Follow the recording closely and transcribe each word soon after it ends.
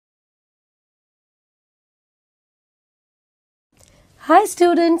Hi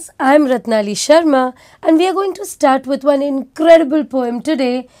students, I am Ratnali Sharma and we are going to start with one incredible poem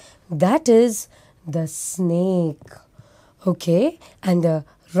today, that is The Snake. Okay, and the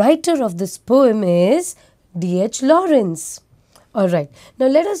writer of this poem is D.H. Lawrence. Alright, now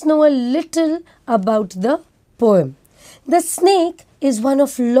let us know a little about the poem. The Snake is one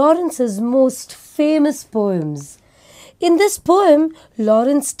of Lawrence's most famous poems. In this poem,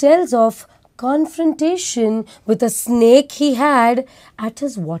 Lawrence tells of confrontation with a snake he had at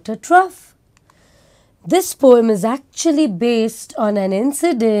his water trough. This poem is actually based on an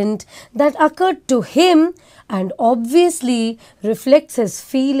incident that occurred to him and obviously reflects his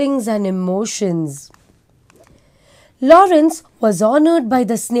feelings and emotions. Lawrence was honored by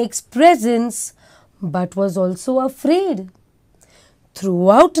the snake's presence but was also afraid.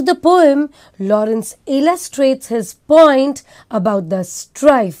 Throughout the poem, Lawrence illustrates his point about the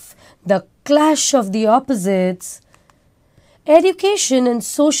strife, the clash of the opposites. Education and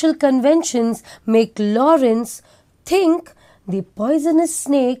social conventions make Lawrence think the poisonous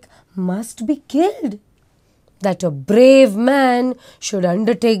snake must be killed, that a brave man should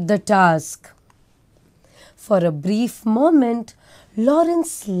undertake the task. For a brief moment,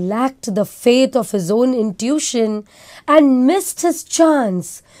 Lawrence lacked the faith of his own intuition and missed his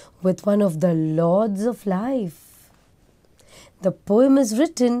chance with one of the lords of life. The poem is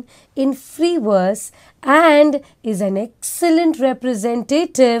written in free verse and is an excellent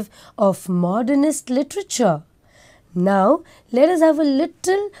representative of modernist literature. Now, let us have a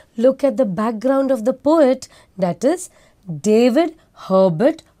little look at the background of the poet, that is David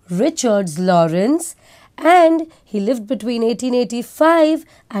Herbert Richards Lawrence, and he lived between 1885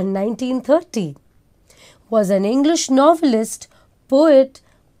 and 1930. Was an English novelist, poet,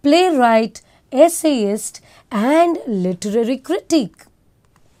 playwright, essayist, and literary critic.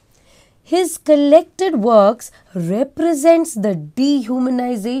 His collected works represents the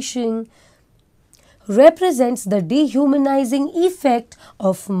dehumanizing effect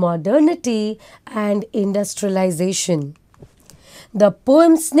of modernity and industrialization. The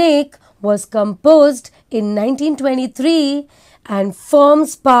poem Snake was composed in 1923 and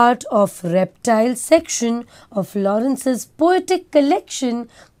forms part of reptile section of Lawrence's poetic collection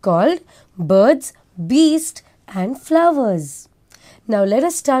called Birds, Beasts and Flowers. Now let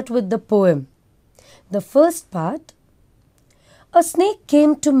us start with the poem. The first part. A snake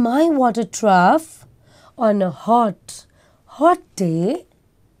came to my water trough on a hot day,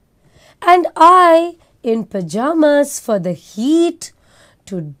 and I, in pajamas for the heat,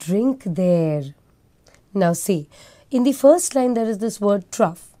 to drink there. Now see, in the first line there is this word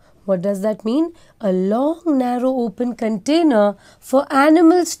trough. What does that mean? A long, narrow, open container for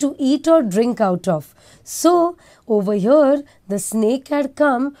animals to eat or drink out of. So, over here, the snake had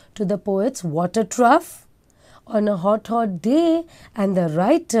come to the poet's water trough on a hot day, and the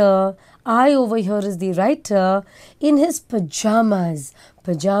writer, I over here is the writer, in his pajamas.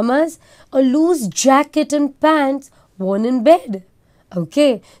 Pajamas, a loose jacket and pants worn in bed.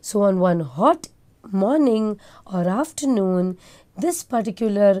 Okay, so on one hot morning or afternoon, this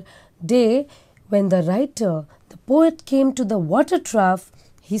particular day, when the writer, the poet, came to the water trough,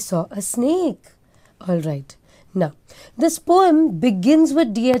 he saw a snake. Alright, now this poem begins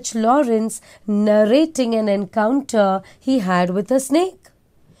with D.H. Lawrence narrating an encounter he had with a snake.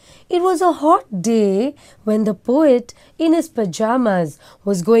 It was a hot day when the poet, in his pajamas,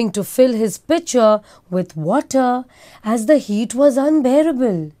 was going to fill his pitcher with water as the heat was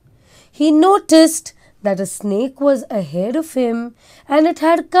unbearable. He noticed that a snake was ahead of him and it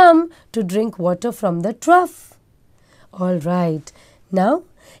had come to drink water from the trough. Alright, now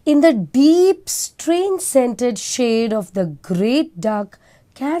in the deep, strange-scented shade of the great dark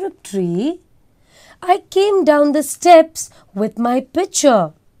carob tree, I came down the steps with my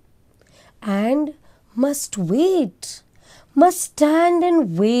pitcher and must stand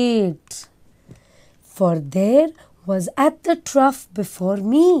and wait, for there was at the trough before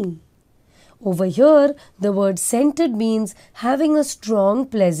me. Over here, the word scented means having a strong,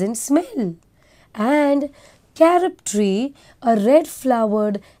 pleasant smell. And carob tree, a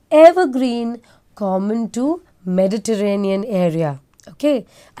red-flowered evergreen common to Mediterranean area. Okay,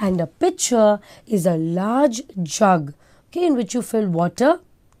 and a pitcher is a large jug, okay, in which you fill water.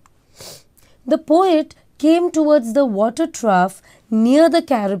 The poet came towards the water trough near the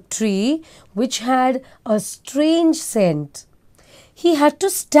carob tree, which had a strange scent. He had to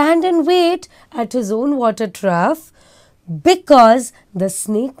stand and wait at his own water trough because the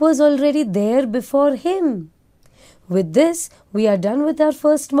snake was already there before him. With this, we are done with our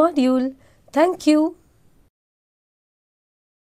first module. Thank you.